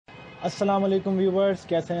अस्सलाम वालेकुम व्यूवर्स,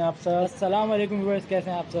 कैसे हैं आप सब? अस्सलाम वालेकुम व्यूअर्स, कैसे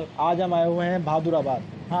हैं आप सब? आज हम आए हुए हैं बहादुराबाद।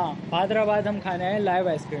 हाँ, हैदराबाद हम खाने आए लाइव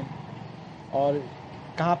आइसक्रीम। और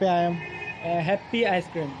कहाँ पे आए हम? Happy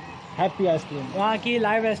ice cream. हैप्पी आइसक्रीम वहाँ की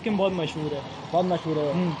लाइव आइसक्रीम बहुत मशहूर है। बहुत मशहूर है।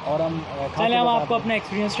 और हम खा चले के हम बताते आपको हैं। अपना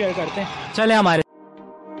एक्सपीरियंस शेयर करते हैं। चले हमारे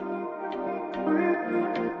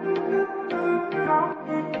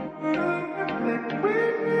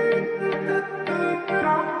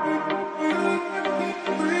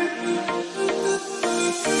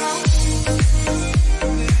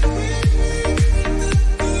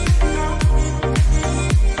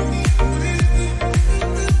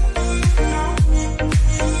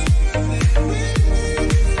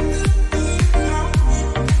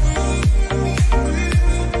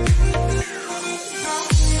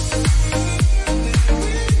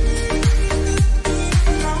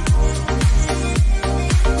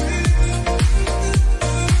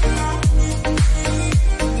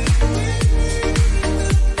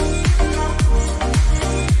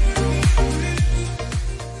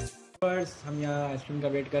हम यहाँ आइसक्रीम का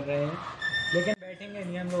वेट कर रहे हैं, लेकिन बैठेंगे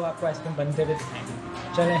नहीं, हम लोग आपको आइसक्रीम बनते हुए दिखाएंगे।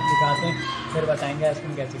 चलें दिखाते हैं, फिर बताएंगे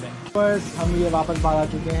आइसक्रीम कैसी बनी। व्यूवर्स, हम ये वापस बाहर आ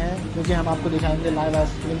चुके हैं क्योंकि हम आपको दिखाएंगे लाइव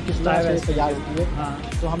आइसक्रीम किस तरह से तैयार होती है।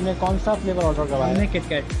 हाँ, तो हमने कौन सा फ्लेवर ऑर्डर करवाया हमने है?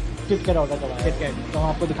 किटकैट। किटकैट ऑर्डर करवाया है। किटकैट। तो हम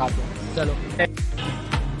आपको दिखाते हैं। चलो।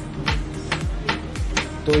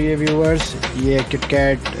 तो ये व्यूवर्स, ये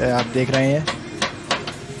किटकैट आप देख रहे हैं।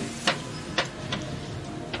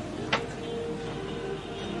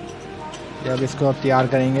 जब इसको अब तैयार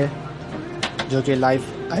करेंगे, जो कि लाइव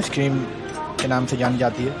आइसक्रीम के नाम से जानी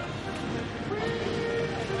जाती है।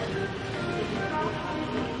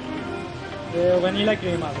 ये वनीला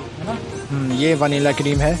क्रीम आ गई है ना? ये वनीला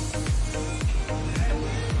क्रीम है।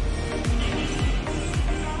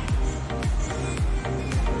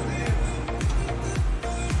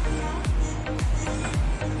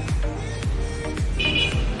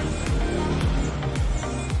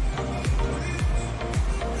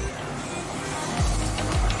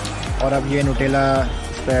 और अब ये नुटेला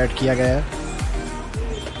स्प्रेड किया गया है।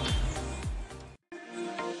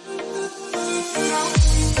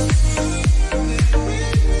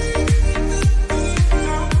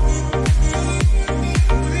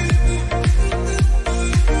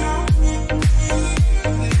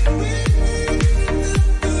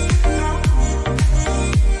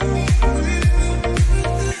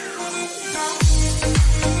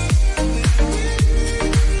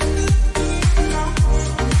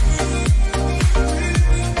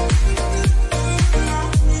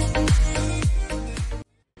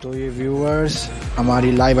 तो ये व्यूअर्स,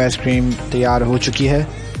 हमारी लाइव आइसक्रीम तैयार हो चुकी है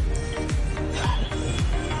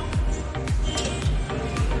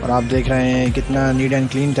और आप देख रहे हैं कितना नीट एंड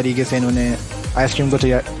क्लीन तरीके से इन्होंने आइसक्रीम को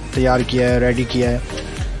तैयार किया है, रेडी किया है।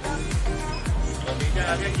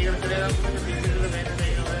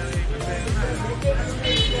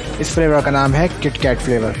 इस फ्लेवर का नाम है किटकैट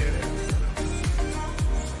फ्लेवर।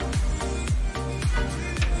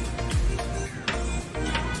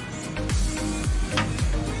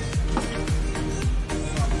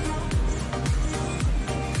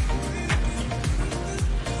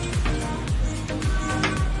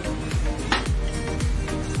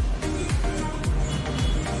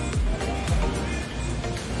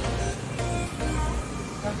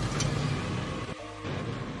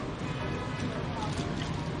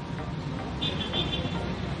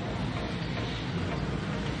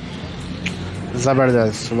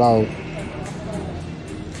 ज़बरदस्त, वाओ।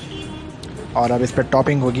 और अब इस पर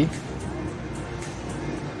टॉपिंग होगी।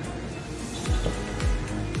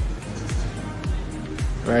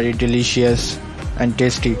 Very delicious and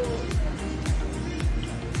tasty.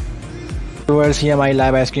 Viewers, ये हमारी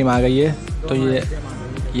लाइव आइसक्रीम आ गई है। तो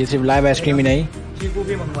ये सिर्फ लाइव आइसक्रीम ही नहीं, चीकू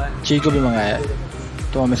भी मंगवाया। चीकू भी मंगाया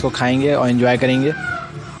है। तो हम इसको खाएंगे और एंजॉय करेंगे।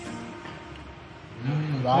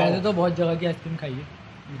 वैसे तो बहुत जगह की आइसक्रीम खाई है,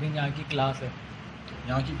 लेकिन यहाँ की क्लास है,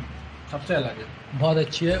 यहाँ की सबसे अलग है, बहुत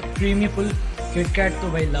अच्छी है। क्रीमी फुल किटकैट तो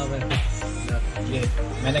भाई लव है। ये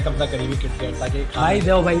मैंने कब तक करी हुई किटकैट ताकि भाई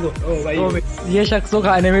दो भाई दो। भाई। तो ये शख्स तो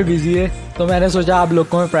खाने में बिजी है, तो मैंने सोचा आप लोग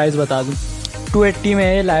को मैं प्राइस बता दूं। 280 में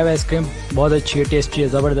है लाइव आइसक्रीम, बहुत अच्छी है, टेस्टी है,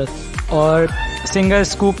 ज़बरदस्त। और सिंगल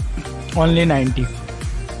स्कूप ओनली 90।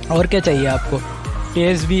 और क्या चाहिए आपको?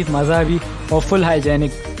 टेस्ट भी, मज़ा भी और फुल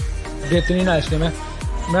हाइजेनिक, बेहतरीन आइसक्रीम है।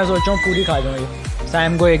 मैं सोच रहा हूँ पूरी खा जाऊँ ये,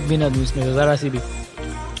 शाम को एक भी ना दूँ इसमें से ज़रा सी भी।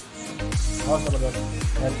 बहुत ज़बरदस्त।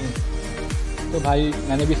 तो भाई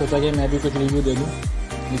मैंने भी सोचा कि मैं भी कुछ रिव्यू दे दूँ,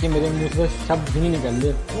 लेकिन मेरे मुँह से शब्द ही नहीं निकल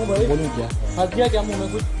रहे। बोलूँ क्या? फंस गया क्या मुँह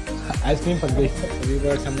में कुछ? आइसक्रीम फंस गई। अभी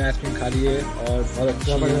बस हमने आइसक्रीम खा ली है और बहुत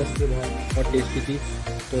अच्छी, बहुत टेस्टी थी।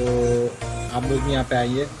 तो आप लोग भी यहाँ पे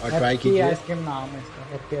आइए और ट्राई कीजिए। आइसक्रीम नाम है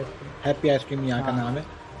इसका, हैप्पी आइसक्रीम यहाँ का नाम है,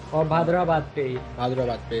 और भादराबाद पे ही,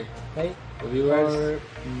 भादराबाद पे। सही। तो व्यूअर्स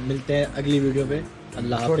मिलते हैं अगली वीडियो पे।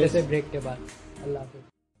 अल्लाह हाफिज़। छोटे से ब्रेक के बाद अल्लाह हाफिज़।